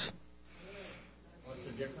tongues? What's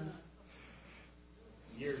the difference?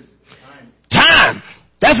 Years. Time.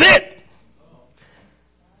 That's it.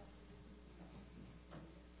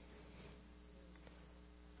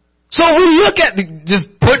 So we look at just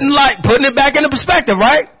putting it back into perspective,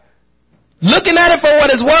 right? Looking at it for what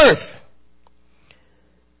it's worth.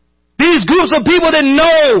 These groups of people didn't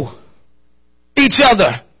know each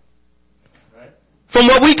other. From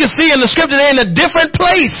what we can see in the scripture, they're in a different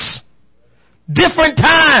place, different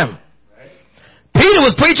time. Peter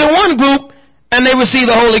was preaching one group and they received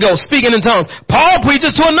the Holy Ghost, speaking in tongues. Paul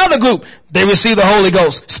preaches to another group. They receive the Holy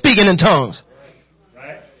Ghost, speaking in tongues.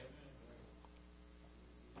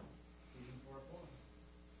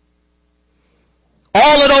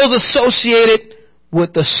 All of those associated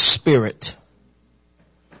with the Spirit.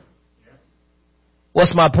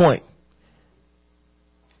 What's my point?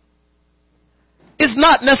 It's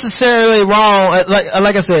not necessarily wrong,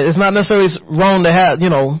 like I said, it's not necessarily wrong to have,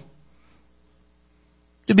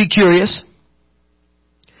 to be curious.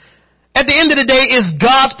 At the end of the day, it's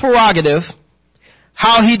God's prerogative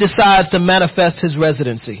how He decides to manifest His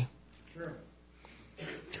residency. Sure.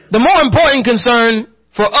 The more important concern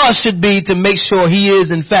for us should be to make sure He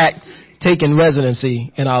is, in fact, taking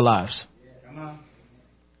residency in our lives.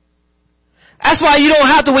 That's why you don't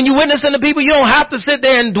have to, when you witnessing to people, you don't have to sit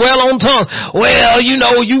there and dwell on tongues. Well, you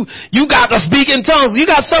got to speak in tongues. You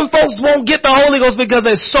got some folks won't get the Holy Ghost because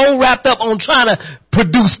they're so wrapped up on trying to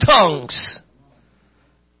produce tongues.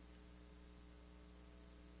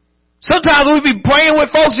 Sometimes we be praying with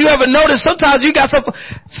folks, you ever notice, sometimes you got some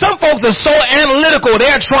folks are so analytical,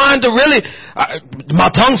 they're trying to really, my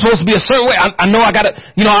tongue's supposed to be a certain way. I know I gotta,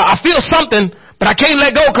 I feel something, but I can't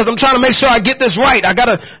let go because I'm trying to make sure I get this right. I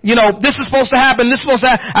gotta, this is supposed to happen, this is supposed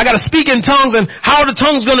to happen. I gotta speak in tongues, and how are the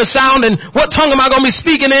tongues gonna sound, and what tongue am I gonna be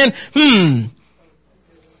speaking in?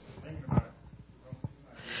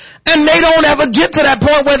 And they don't ever get to that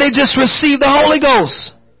point where they just receive the Holy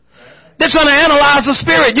Ghost. They're trying to analyze the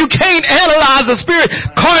Spirit. You can't analyze the Spirit.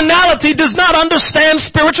 Carnality does not understand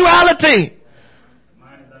spirituality.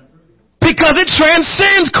 Because it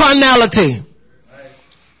transcends carnality.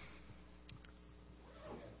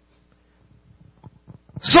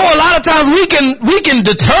 So a lot of times we can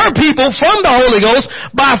deter people from the Holy Ghost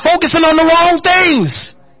by focusing on the wrong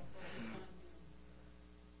things.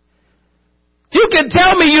 You can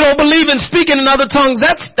tell me you don't believe in speaking in other tongues.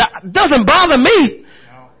 That doesn't bother me.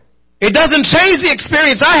 It doesn't change the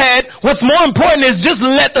experience I had. What's more important is just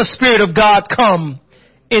let the Spirit of God come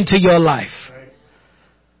into your life.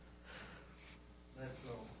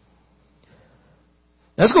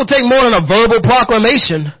 That's going to take more than a verbal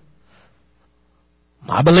proclamation.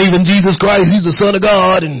 I believe in Jesus Christ. He's the Son of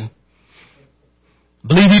God, and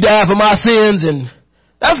believe He died for my sins, and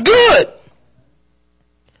that's good.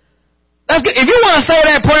 That's good. If you want to say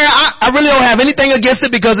that prayer, I really don't have anything against it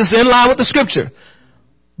because it's in line with the Scripture.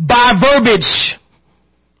 By verbiage.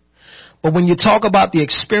 But when you talk about the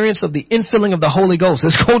experience of the infilling of the Holy Ghost,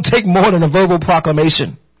 it's going to take more than a verbal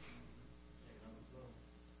proclamation.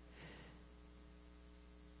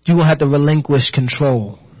 You're going to have to relinquish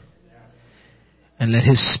control and let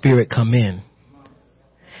His Spirit come in.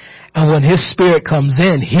 And when His Spirit comes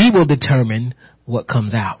in, He will determine what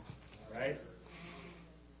comes out.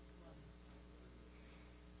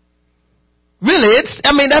 Really,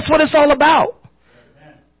 that's what it's all about.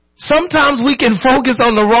 Sometimes we can focus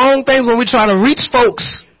on the wrong things when we try to reach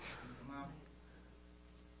folks.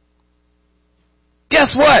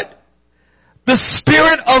 Guess what? The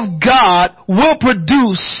Spirit of God will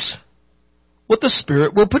produce what the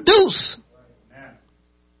Spirit will produce.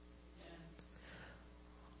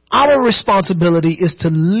 Our responsibility is to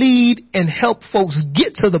lead and help folks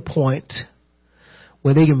get to the point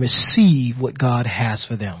where they can receive what God has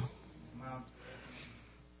for them.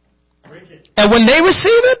 And when they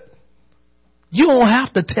receive it, you don't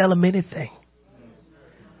have to tell them anything.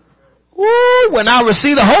 Woo, when I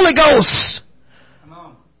received the Holy Ghost,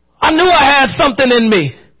 I knew I had something in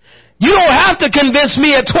me. You don't have to convince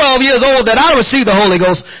me at 12 years old that I received the Holy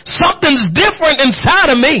Ghost. Something's different inside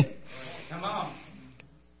of me.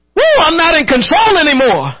 Woo, I'm not in control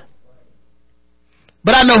anymore.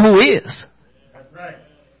 But I know who is. That's right.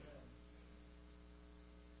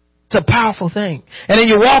 It's a powerful thing. And then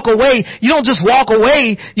you walk away. You don't just walk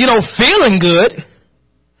away, feeling good.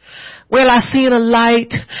 Well, I seen a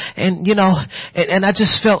light and, and I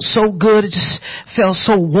just felt so good. It just felt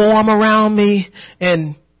so warm around me.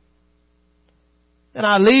 And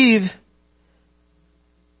I leave.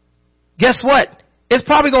 Guess what? It's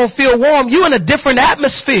probably going to feel warm. You're in a different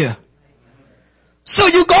atmosphere. So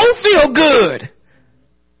you going to feel good.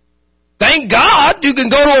 Thank God you can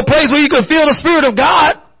go to a place where you can feel the Spirit of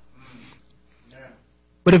God.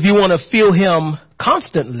 But if you want to feel Him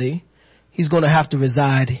constantly, He's going to have to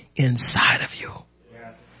reside inside of you.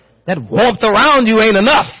 That warmth around you ain't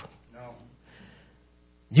enough.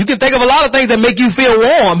 You can think of a lot of things that make you feel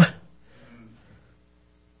warm,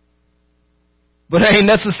 but it ain't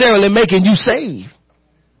necessarily making you saved.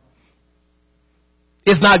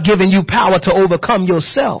 It's not giving you power to overcome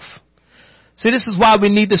yourself. See, this is why we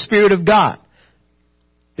need the Spirit of God.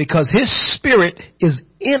 Because His Spirit is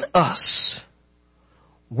in us,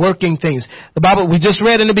 working things. The Bible, we just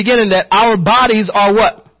read in the beginning that our bodies are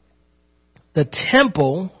what? The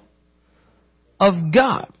temple of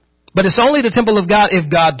God. But it's only the temple of God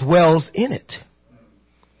if God dwells in it.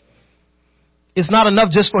 It's not enough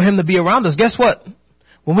just for Him to be around us. Guess what?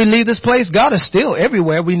 When we leave this place, God is still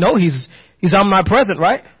everywhere. We know He's omnipresent,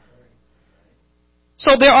 right?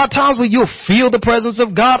 So there are times where you'll feel the presence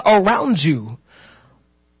of God around you.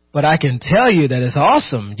 But I can tell you that it's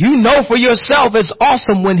awesome. You know for yourself it's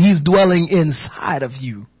awesome when He's dwelling inside of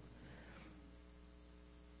you.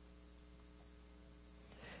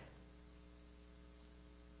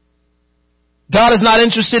 God is not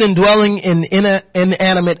interested in dwelling in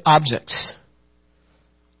inanimate objects.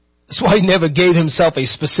 That's why He never gave Himself a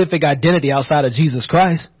specific identity outside of Jesus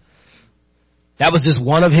Christ. That was just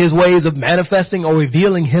one of His ways of manifesting or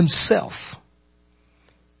revealing Himself.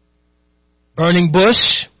 Burning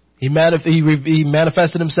bush, He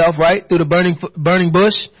manifested Himself, right, through the burning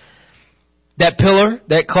bush. That pillar,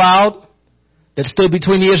 that cloud that stood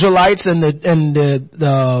between the Israelites and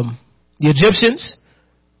the Egyptians,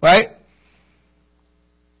 right?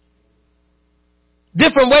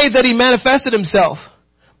 Different ways that He manifested Himself.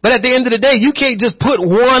 But at the end of the day, you can't just put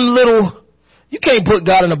you can't put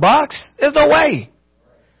God in a box. There's no way.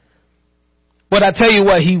 But I tell you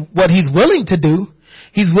what He's willing to do.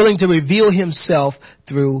 He's willing to reveal Himself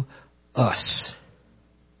through us.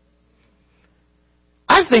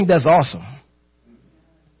 I think that's awesome.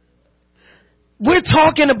 We're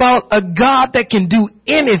talking about a God that can do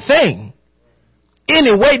anything,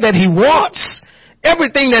 any way that He wants.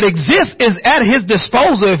 Everything that exists is at His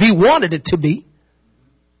disposal if He wanted it to be.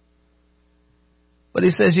 But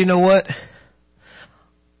He says, you know what?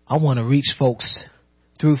 I want to reach folks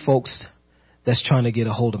through folks that's trying to get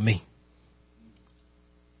a hold of me.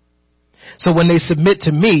 So when they submit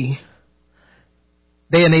to me,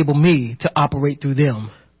 they enable me to operate through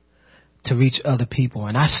them to reach other people.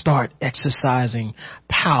 And I start exercising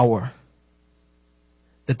power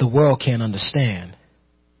that the world can't understand.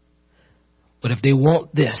 But if they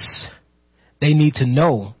want this, they need to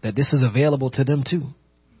know that this is available to them too.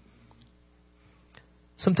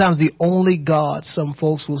 Sometimes the only God some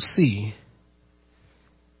folks will see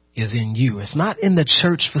is in you. It's not in the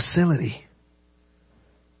church facility.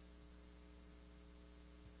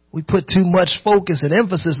 We put too much focus and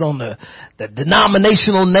emphasis on the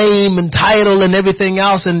denominational name and title and everything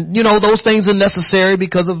else. And, those things are necessary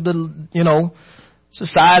because of the,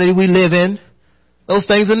 society we live in. Those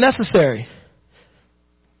things are necessary.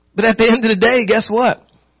 But at the end of the day, guess what?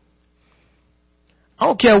 I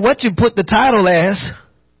don't care what you put the title as.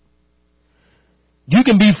 You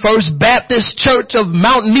can be First Baptist Church of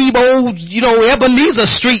Mount Nebo, Ebenezer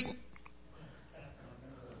Street.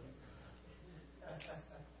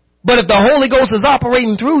 But if the Holy Ghost is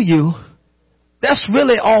operating through you, that's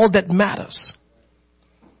really all that matters.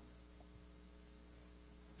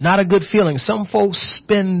 Not a good feeling. Some folks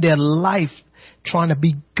spend their life trying to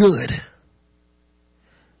be good.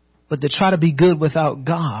 But to try to be good without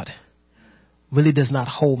God really does not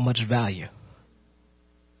hold much value.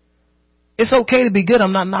 It's okay to be good.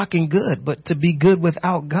 I'm not knocking good, but to be good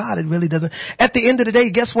without God, it really doesn't. At the end of the day,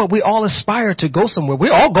 guess what? We all aspire to go somewhere.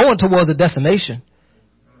 We're all going towards a destination.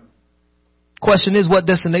 Question is, what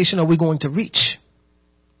destination are we going to reach?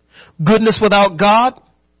 Goodness without God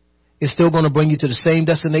is still going to bring you to the same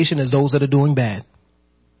destination as those that are doing bad.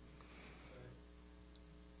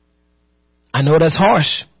 I know that's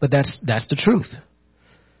harsh, but that's the truth.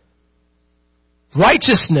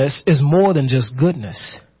 Righteousness is more than just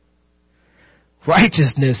goodness.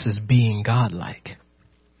 Righteousness is being godlike.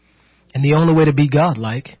 And the only way to be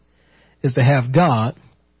godlike is to have God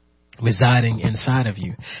residing inside of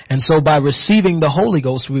you. And so by receiving the Holy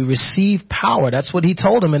Ghost, we receive power. That's what he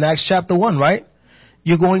told him in Acts chapter 1, right?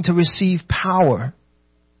 You're going to receive power.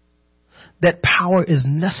 That power is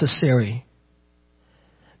necessary.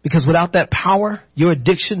 Because without that power, your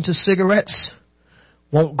addiction to cigarettes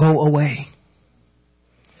won't go away.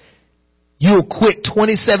 You'll quit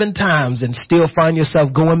 27 times and still find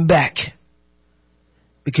yourself going back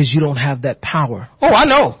because you don't have that power. Oh, I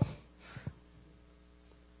know.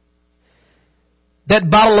 That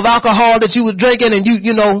bottle of alcohol that you were drinking and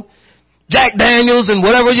you know, Jack Daniels and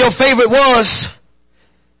whatever your favorite was.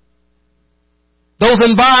 Those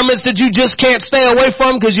environments that you just can't stay away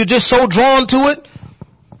from because you're just so drawn to it.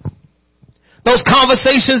 Those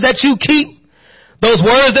conversations that you keep. Those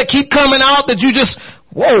words that keep coming out that you just,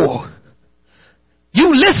 whoa.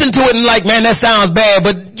 You listen to it and like, man, that sounds bad,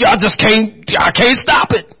 but I can't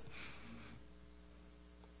stop it.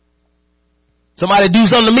 Somebody do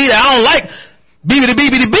something to me that I don't like. Beepity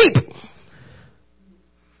beepity beep.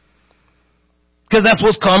 Because that's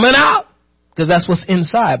what's coming out. Because that's what's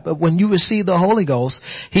inside. But when you receive the Holy Ghost,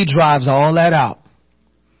 he drives all that out.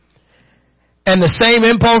 And the same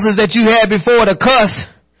impulses that you had before to cuss,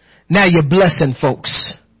 now you're blessing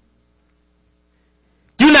folks.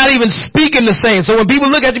 You're not even speaking the same. So when people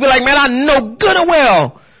look at you, be like, man, I know good and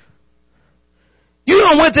well. You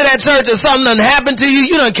done went to that church and something done happened to you.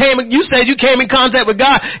 You said you came in contact with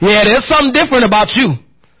God. Yeah, there's something different about you.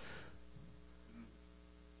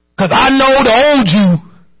 Because I know the old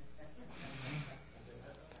you.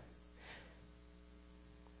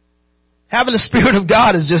 Having the Spirit of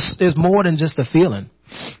God is more than just a feeling.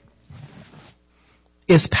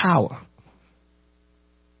 It's power.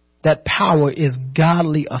 That power is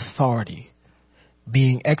godly authority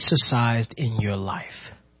being exercised in your life.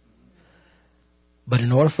 But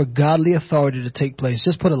in order for godly authority to take place,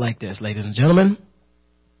 just put it like this, ladies and gentlemen.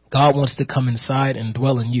 God wants to come inside and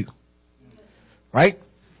dwell in you. Right?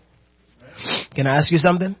 Can I ask you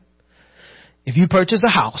something? If you purchase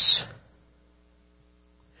a house,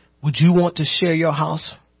 would you want to share your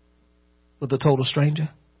house with a total stranger?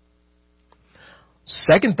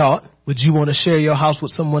 Second thought, would you want to share your house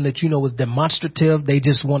with someone that you know is demonstrative? They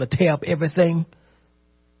just want to tear up everything.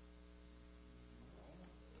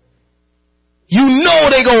 You know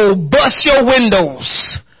they're going to bust your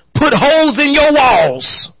windows, put holes in your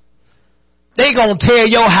walls. They're going to tear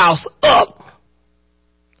your house up.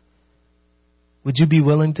 Would you be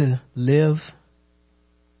willing to live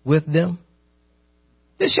with them?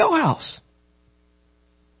 It's your house.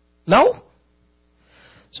 No?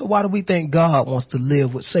 So why do we think God wants to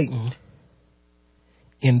live with Satan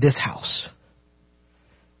in this house?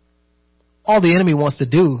 All the enemy wants to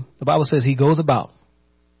do, the Bible says he goes about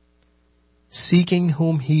seeking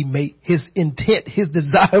whom he may, his intent, his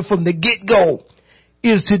desire from the get-go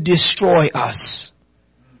is to destroy us.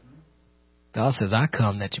 God says, I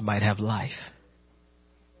come that you might have life.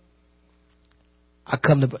 We're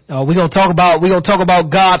going to talk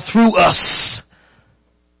about God through us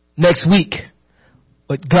next week.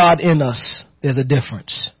 But God in us, there's a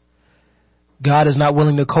difference. God is not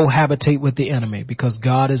willing to cohabitate with the enemy because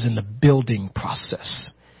God is in the building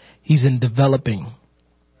process. He's in developing,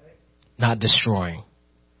 not destroying.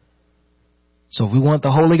 So if we want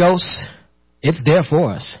the Holy Ghost, it's there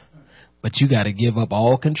for us. But you got to give up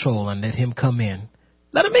all control and let him come in.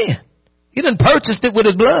 Let him in. He done purchased it with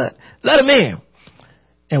his blood. Let him in.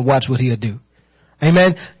 And watch what he'll do.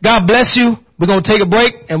 Amen. God bless you. We're going to take a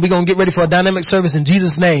break and we're going to get ready for a dynamic service in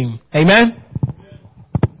Jesus' name. Amen.